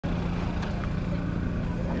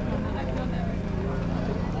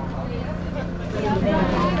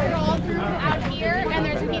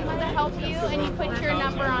help you, and you put your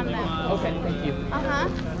number on them. Okay, thank you.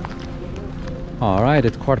 All right,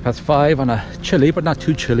 it's 5:15 on a chilly, but not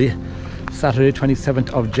too chilly, Saturday 27th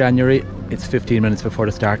of January. It's 15 minutes before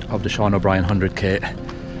the start of the Sean O'Brien 100k.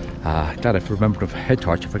 Glad I've remembered a head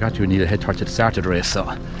torch. I forgot you need a head torch at the start of the race,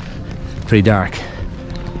 so pretty dark.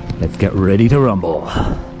 Let's get ready to rumble.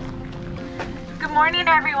 Good morning,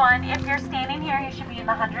 everyone. If you're standing here, you should be in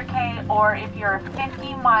the 100k, or if you're a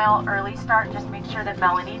 50-mile early start, just make sure that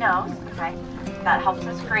Melanie knows, okay? That helps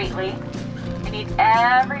us greatly. I need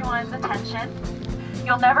everyone's attention.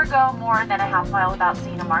 You'll never go more than a half mile without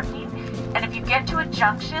seeing a marking. And if you get to a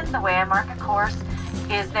junction, the way I mark a course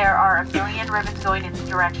is there are a million ribbons going in the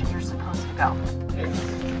direction you're supposed to go.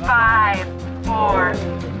 5, 4,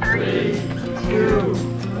 3, 2,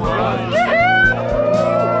 1.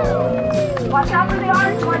 Watch out for the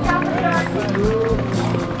arch, watch out for the arch.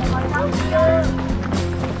 Watch out for the arch.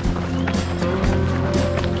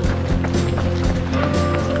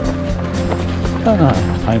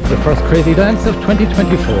 Time for the first crazy dance of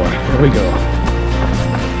 2024. Here we go.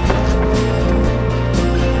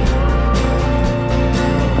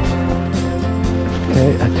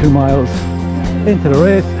 Okay, at 2 miles into the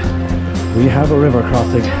race, we have a river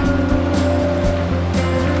crossing.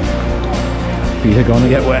 Feet are going to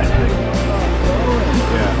get wet.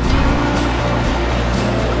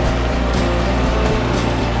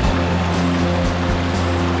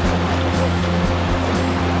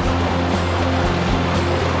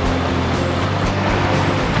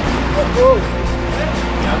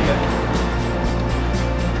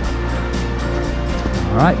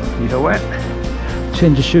 Alright, feet are wet.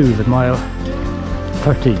 Change of shoes at mile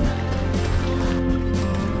 13.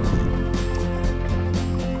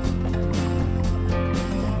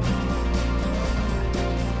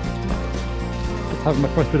 Just having my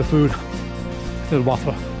first bit of food. Little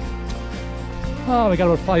waffle. Oh, we got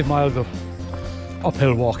about 5 miles of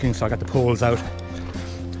uphill walking, so I got the poles out.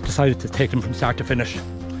 Decided to take them from start to finish,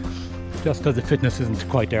 just because the fitness isn't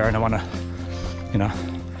quite there, and I want to, you know,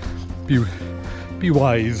 be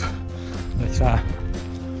wise. Let's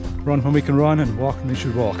run when we can run and walk when we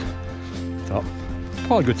should walk. So,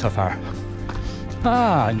 all good so far.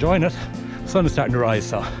 Enjoying it. Sun is starting to rise,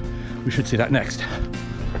 so we should see that next.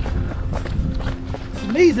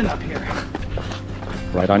 Amazing up here.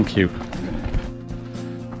 Right on cue.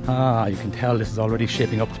 You can tell this is already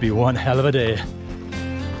shaping up to be one hell of a day.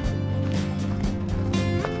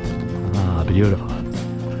 Beautiful.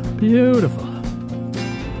 Beautiful.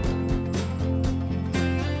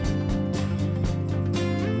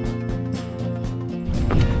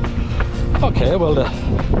 Okay, well, the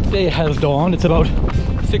day has dawned. It's about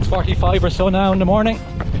 6:45 or so now in the morning.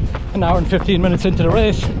 An hour and 15 minutes into the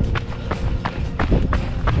race.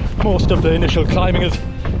 Most of the initial climbing is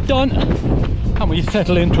done, and we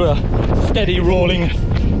settle into a steady rolling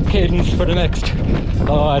cadence for the next,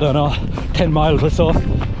 I don't know, 10 miles or so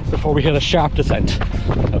before we hit a sharp descent.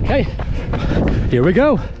 Okay, here we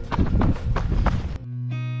go.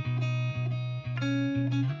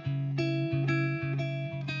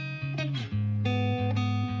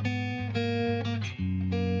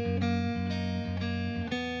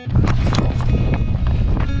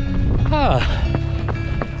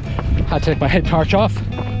 Had to take my head torch off.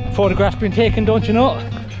 Photograph's been taken, don't you know?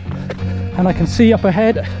 And I can see up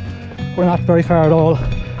ahead, we're not very far at all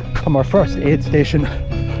from our first aid station,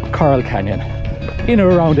 Coral Canyon. In or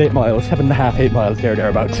around 8 miles, 7.5, 8 miles,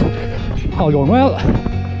 thereabouts. All going well.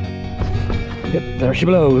 Yep, there she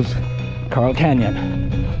blows. Coral Canyon.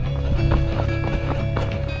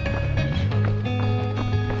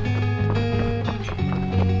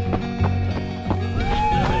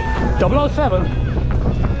 .007.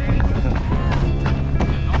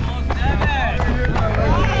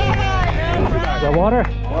 Is that water?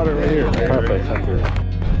 Water right here. Perfect, thank you.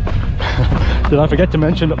 Did I forget to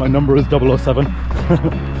mention that my number is 007?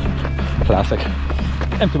 Classic.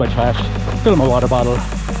 Empty my trash, fill my water bottle.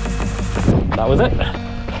 That was it.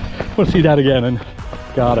 We'll see that again in,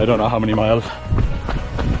 God, I don't know how many miles.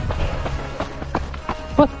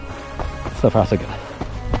 But so far so good.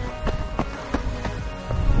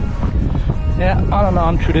 Yeah, on and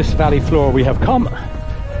on through this valley floor we have come,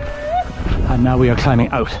 and now we are climbing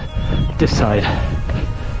out this side,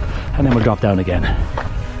 and then we'll drop down again.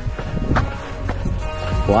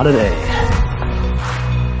 What a day.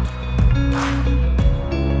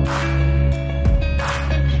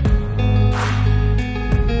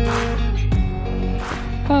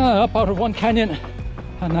 Up out of one canyon,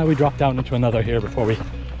 and now we drop down into another here before we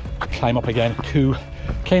climb up again to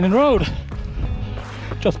Canaan Road.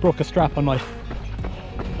 Just broke a strap on my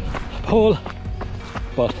pole,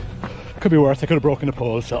 but could be worse. I could have broken the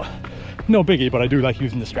pole, so No biggie, but I do like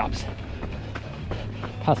using the straps.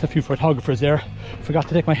 Passed a few photographers there. Forgot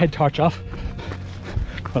to take my head torch off.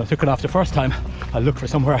 When I took it off the first time, I looked for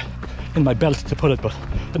somewhere in my belt to put it, but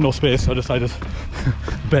had no space, so I decided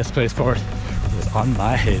best place for it was on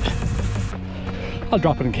my head. I'll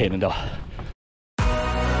drop it in Canaan though.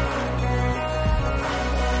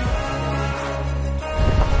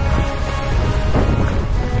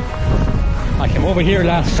 I came over here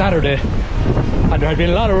last Saturday and there had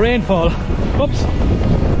been a lot of rainfall. Oops.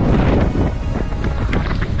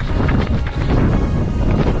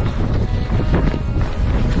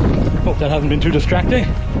 Hope that hasn't been too distracting.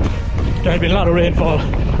 There had been a lot of rainfall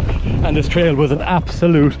and this trail was an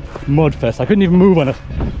absolute mud fest. I couldn't even move on it.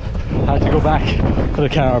 I had to go back to the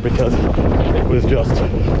car because it was just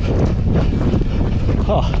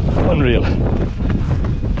unreal.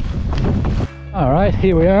 Alright,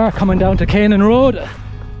 here we are coming down to Canaan Road.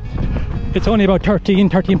 It's only about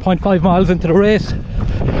 13.5 miles into the race,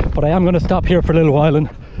 but I am going to stop here for a little while and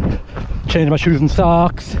change my shoes and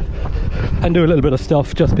socks and do a little bit of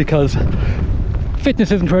stuff, just because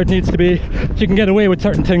fitness isn't where it needs to be. You can get away with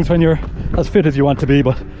certain things when you're as fit as you want to be,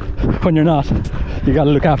 but when you're not, you got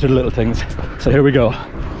to look after the little things. So here we go.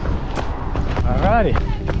 Alrighty,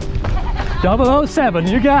 007,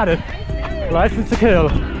 you got it. License to kill.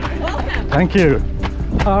 Thank you.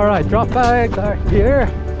 Alright, drop bags are here.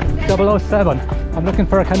 007. I'm looking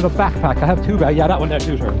for a kind of a backpack. I have two bags. Yeah, that one there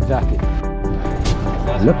too, sure. Exactly.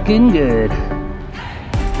 Looking good.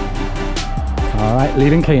 Alright,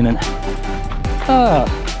 leaving Canaan.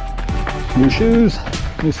 New shoes,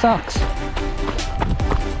 new socks,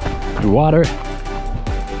 new water,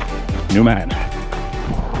 new man.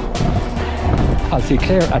 I'll see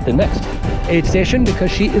Claire at the next aid station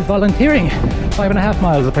because she is volunteering. 5.5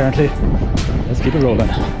 miles apparently. Let's keep it rolling.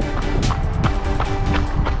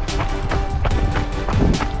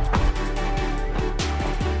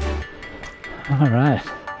 Alright,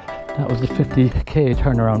 that was the 50k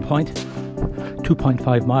turnaround point.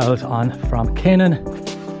 2.5 miles on from Canaan.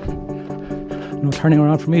 No turning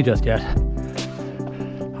around for me just yet.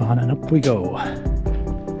 On and up we go.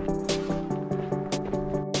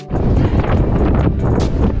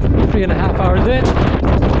 Three and a half hours in.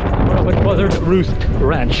 We're up at Buzzard Roost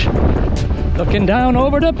Ranch. Looking down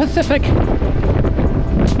over the Pacific.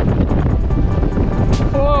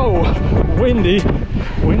 Whoa! Windy.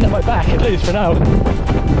 Wind at my back, at least for now.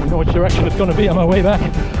 I know which direction it's going to be on my way back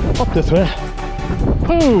up this way.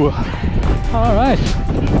 Whoo! Alright,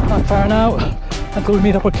 not far now until we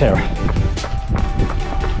meet up with Claire.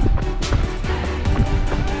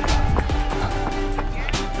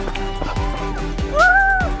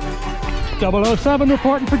 Woo! 007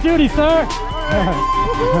 reporting for duty, sir!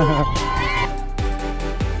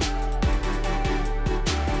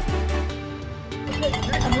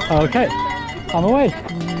 Okay, I'm away.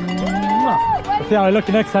 Let's see how I look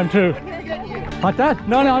the next time too. Like that?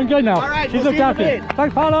 No, I'm good now. Right, she's looked after me.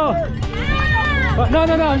 Thanks, Paulo. No,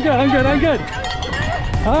 I'm good.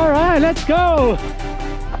 All right, let's go.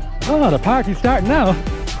 Oh, the party's starting now.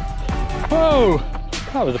 Whoa,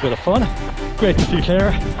 that was a bit of fun. Great to see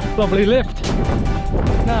Claire. Lovely lift.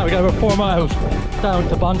 Now we got about 4 miles down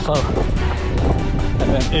to Bonsall. And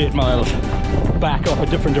then 8 miles back up a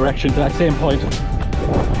different direction to that same point,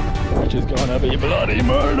 which is gonna be bloody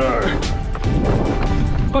murder.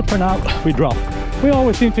 But for now, we drop. We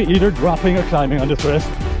always seem to either dropping or climbing on this race.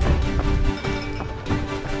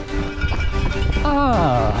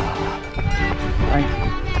 Thanks.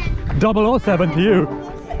 007 to you.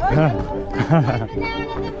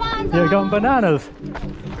 You're going bananas.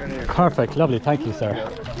 Perfect, lovely, thank you, sir.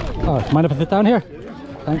 Oh, mind if I sit down here?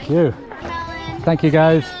 Thank you. Thank you,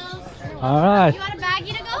 guys. All right. You want a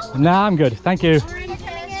baggie to go? Nah, I'm good, thank you. Good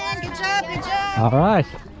job. All right.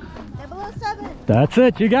 007. That's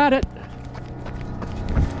it, you got it.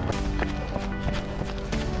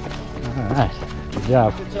 Alright, good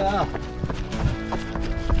job. Good job.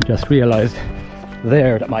 Just realised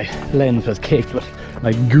there that my lens was caked with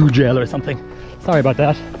like goo gel or something. Sorry about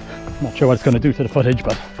that. Not sure what it's going to do to the footage,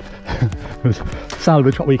 but we'll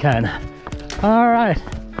salvage what we can. Alright,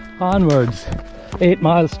 onwards. 8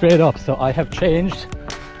 miles straight up, so I have changed.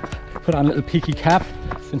 Put on a little peaky cap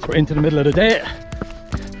since we're into the middle of the day.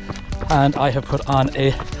 And I have put on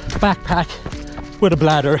a backpack with a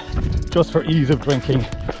bladder just for ease of drinking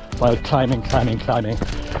while climbing.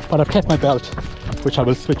 But I've kept my belt, which I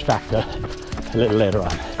will switch back to a little later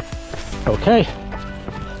on. Okay,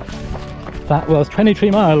 that was 23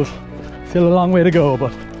 miles. Still a long way to go,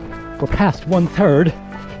 but we're past 1/3.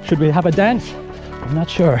 Should we have a dance? I'm not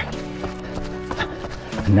sure.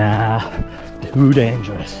 Nah, too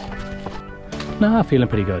dangerous. Nah, feeling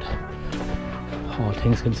pretty good. all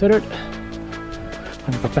things considered.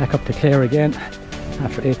 I'm going back up to Clare again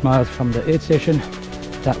after 8 miles from the aid station.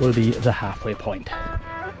 That will be the halfway point.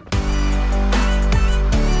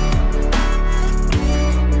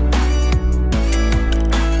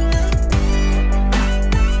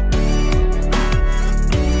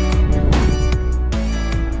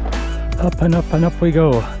 Up and up and up we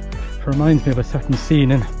go. It reminds me of a certain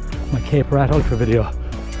scene in my Cape Rat Ultra video.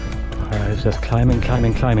 I was just climbing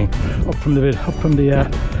up from the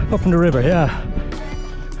river, yeah.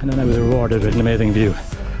 And then I was rewarded with an amazing view.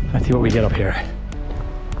 Let's see what we get up here.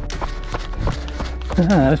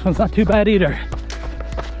 This one's not too bad either.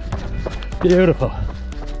 Beautiful.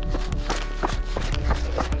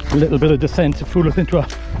 A little bit of descent to fool us into a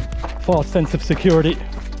false sense of security.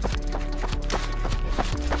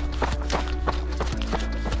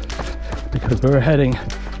 Because we're heading,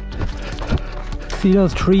 see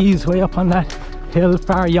those trees way up on that hill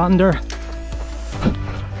far yonder?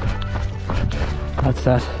 That's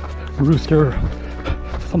that rooster,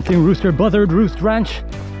 something rooster, buzzard roost ranch.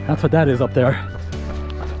 That's what that is up there.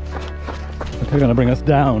 But they're gonna bring us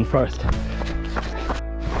down first.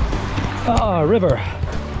 Ah, river.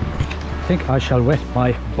 I think I shall wet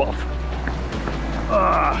my butt.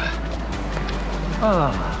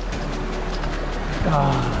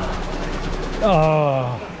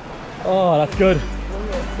 Oh, that's good.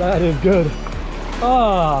 That is good.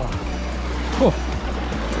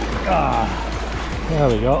 There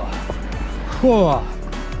we go.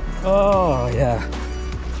 Oh yeah.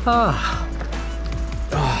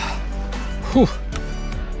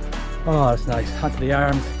 Oh, that's nice. Onto the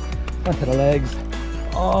arms, onto the legs.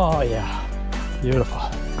 Oh yeah, beautiful.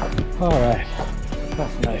 All right,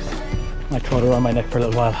 that's nice. Might throw it around my neck for a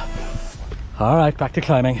little while. All right, back to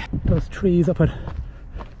climbing. Those trees up at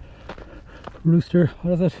Rooster,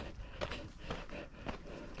 what is it?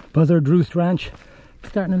 Buzzard Roost Ranch.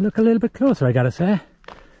 Starting to look a little bit closer, I gotta say.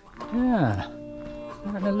 Yeah,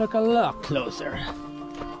 starting to look a lot closer.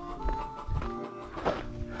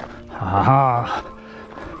 Aha!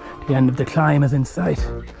 The end of the climb is in sight.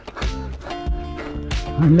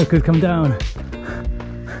 And look who's come down.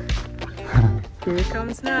 Here he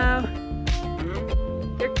comes now.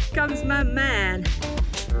 Here comes my man.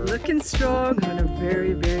 Looking strong on a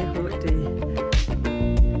very, very hot day.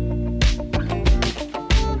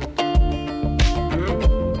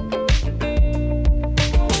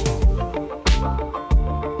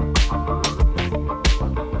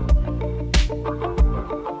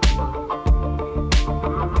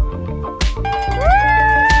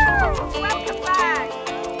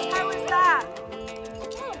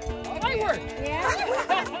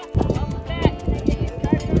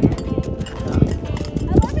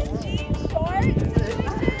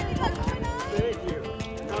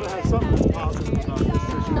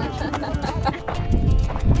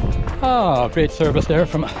 Oh, great service there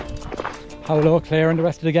from Paolo, Claire and the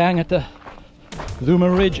rest of the gang at the Zuma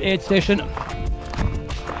Ridge aid station.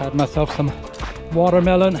 Had myself some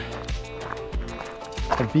watermelon,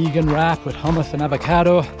 a vegan wrap with hummus and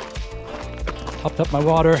avocado. Topped up my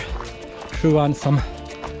water, threw on some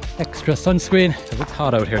extra sunscreen because it's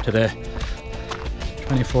hot out here today.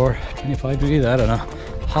 24, 25 degrees, I don't know.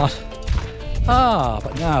 Hot.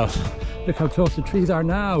 But now, look how close the trees are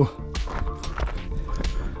now.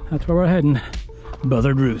 That's where we're heading.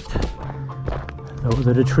 Buzzard Roost. Those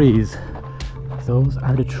are the trees. Those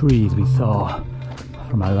are the trees we saw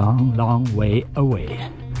from a long, long way away.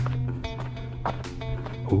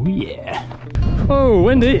 Oh yeah. Oh,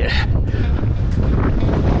 windy.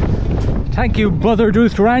 Thank you, Buzzard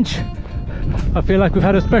Roost Ranch. I feel like we've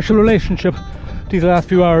had a special relationship these last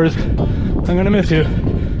few hours. I'm gonna miss you.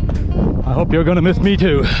 I hope you're gonna miss me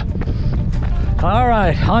too. All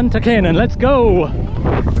right, on to Canaan. Let's go.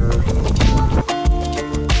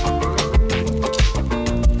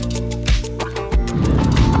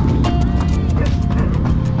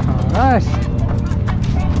 Alright.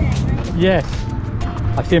 Yes.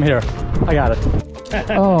 I see him here. I got it.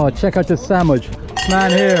 Oh, check out this sandwich.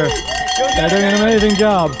 Man here. They're doing an amazing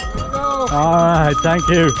job. Alright, thank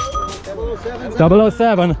you.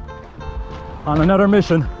 007 on another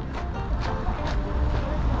mission.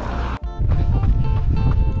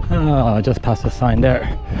 Oh, just past the sign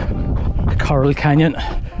there. Coral Canyon,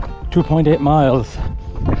 2.8 miles.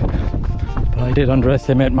 But I did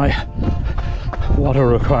underestimate my water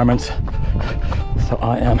requirements, so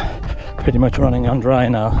I am pretty much running on dry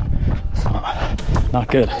now. So, not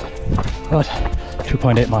good. But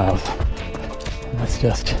 2.8 miles. Let's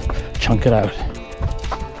just chunk it out.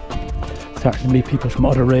 Starting to meet people from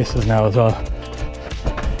other races now as well. I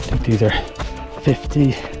think these are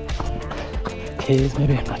 50 Ks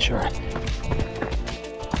maybe, I'm not sure.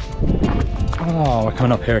 Oh, we're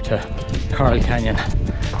coming up here to Coral Canyon.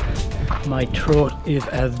 My throat is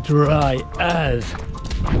as dry as.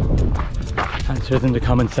 Answers in the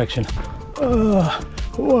comment section. Oh,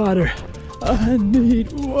 water. I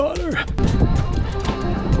need water.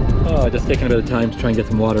 Oh, just taking a bit of time to try and get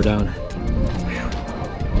some water down.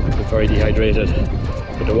 I'm very dehydrated,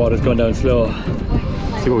 but the water's going down slow.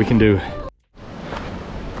 Let's see what we can do.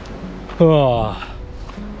 Oh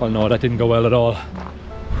no, that didn't go well at all.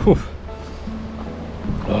 Whew.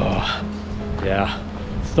 Oh, yeah,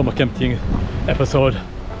 stomach emptying episode.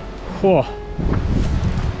 Whoa.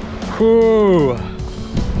 Whew.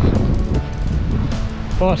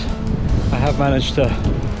 But I have managed to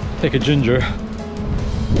take a ginger,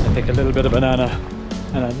 I take a little bit of banana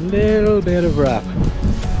and a little bit of wrap.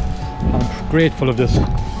 I'm grateful of this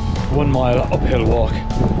 1 mile uphill walk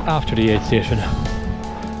after the aid station.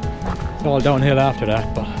 It's all downhill after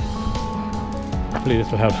that, but hopefully this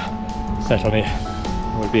will help settle me.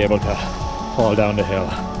 We'll be able to fall down the hill.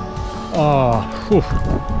 Oh, whew,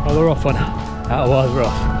 that was a rough one. That was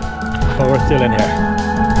rough, but we're still in here.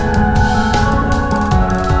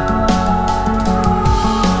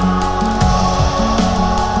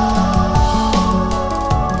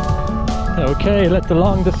 Okay, let the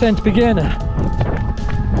long descent begin.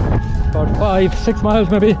 About 5-6 miles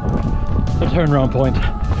maybe. The turnaround point.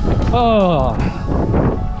 Oh,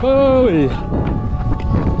 hooey,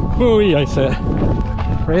 hooey, I say.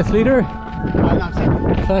 Race leader?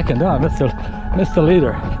 Second. Oh, I missed the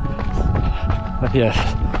leader. But yes,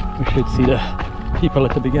 we should see the people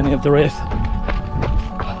at the beginning of the race.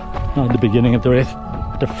 Not at the beginning of the race,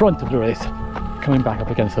 at the front of the race, coming back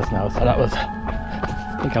up against us now. So that was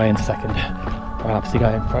the guy in second. Perhaps the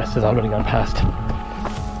guy in first has already gone past.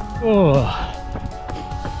 Oh,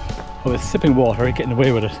 I was sipping water, getting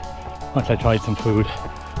away with it once I tried some food,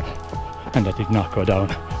 and that did not go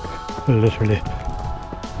down, literally.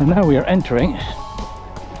 And now we are entering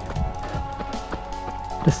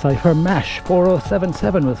the site where MASH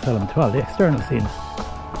 4077 was filmed. Well, the external scenes.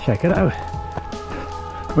 Check it out.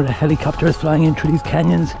 Where the helicopter is flying in through these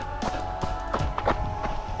canyons.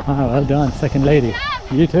 Ah, well done, second lady.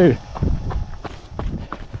 You too.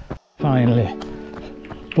 Finally.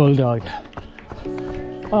 Bulldog.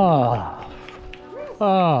 Ah.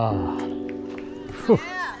 Ah. Whew.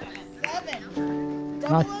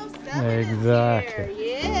 Not exactly.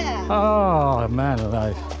 Yeah. Oh, man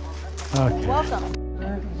alive. Okay. Welcome.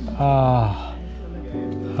 Ah.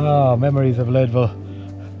 Oh, memories of Leadville.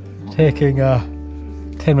 Taking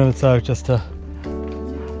 10 minutes out just to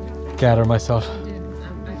gather myself.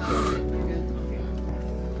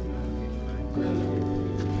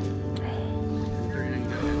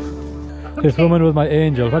 This woman was my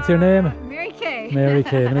angel. What's your name? Mary Kay. Mary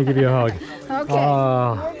Kay. Let me give you a hug. Okay.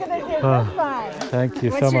 Oh, We're gonna do this fine. thank you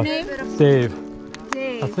What's so your much. name? Dave.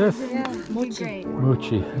 Dave. What's this? Yeah. Moochie.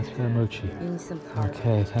 Moochie. That's for Moochie.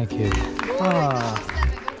 Okay, thank you. Ah,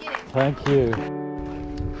 thank you.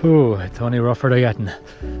 Ooh, it's only rougher to getting.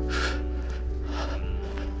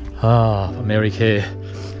 Ah, oh, Mary Kay.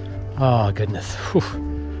 Oh, goodness. Whew.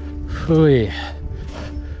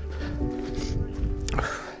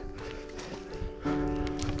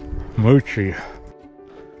 Moochie.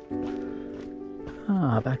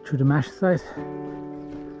 Ah, back to the MASH site.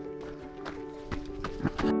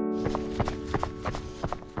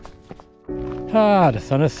 Ah, the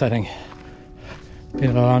sun is setting.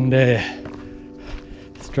 Been a long day.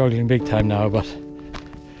 Struggling big time now, but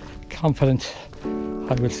confident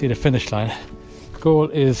I will see the finish line. Goal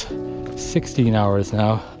is 16 hours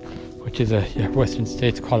now, which is a Western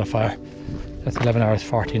States qualifier. That's 11 hours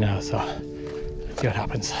 40 now, so let's see what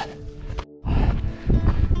happens.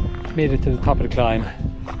 Made it to the top of the climb.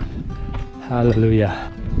 Hallelujah.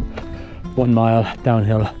 1 mile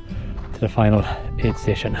downhill to the final aid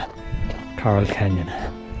station, Coral Canyon.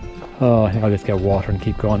 Oh, I think I'll just get water and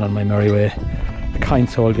keep going on my merry way. A kind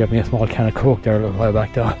soul gave me a small can of Coke there a little while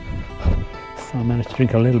back though, so I managed to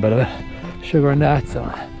drink a little bit of it. Sugar in that, so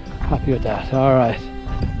happy with that. Alright,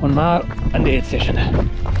 1 mile and the aid station.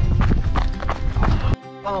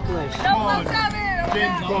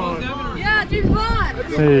 Yeah, James Bond.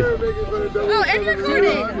 Hey. Oh, and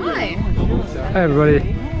recording. Hi. Hi everybody.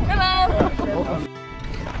 Hello.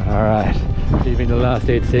 Alright, leaving the last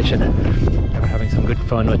aid station. We're having some good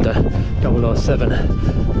fun with the 007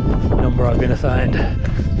 number I've been assigned.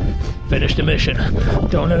 Finish the mission.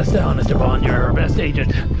 Don't let us down, Mr. Bond, you're our best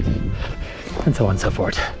agent. And so on and so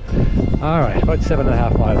forth. Alright, about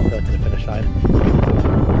 7.5 miles to the finish line.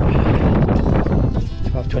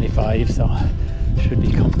 12:25, so should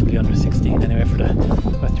be comfortably under 16 anyway for the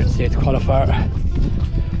Western States qualifier.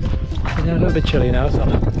 Yeah, a little bit chilly now, so I'm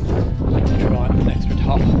going to try an extra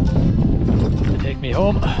top to take me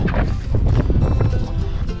home.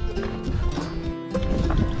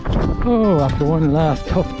 Oh, after one last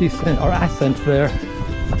tough descent or ascent there,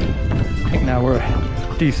 I think now we're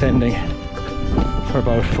descending for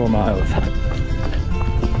about 4 miles.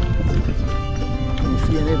 Can you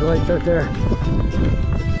see any of the lights out there?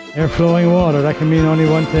 They're flowing water, that can mean only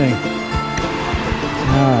one thing.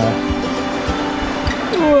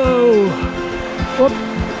 Whoa! Whoop!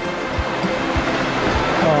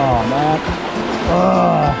 Oh man!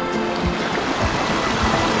 Oh.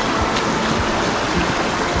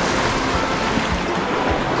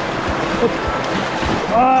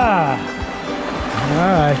 Ah!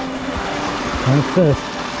 Alright. That's this.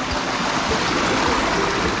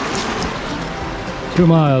 2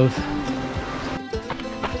 miles.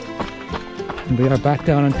 And we are back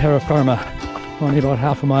down on terra firma. Only about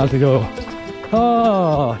half a mile to go.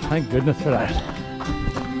 Oh, thank goodness for that.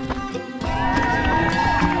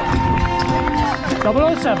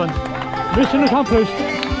 007. Mission accomplished.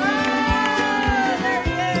 There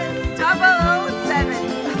he is. 007.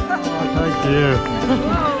 Oh, thank you.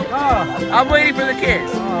 I'm waiting for the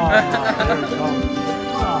kiss.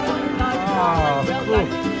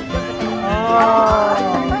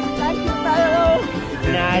 Thank you, fellow.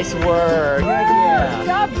 Nice work.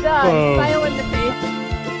 Job done. Whoa. Smile in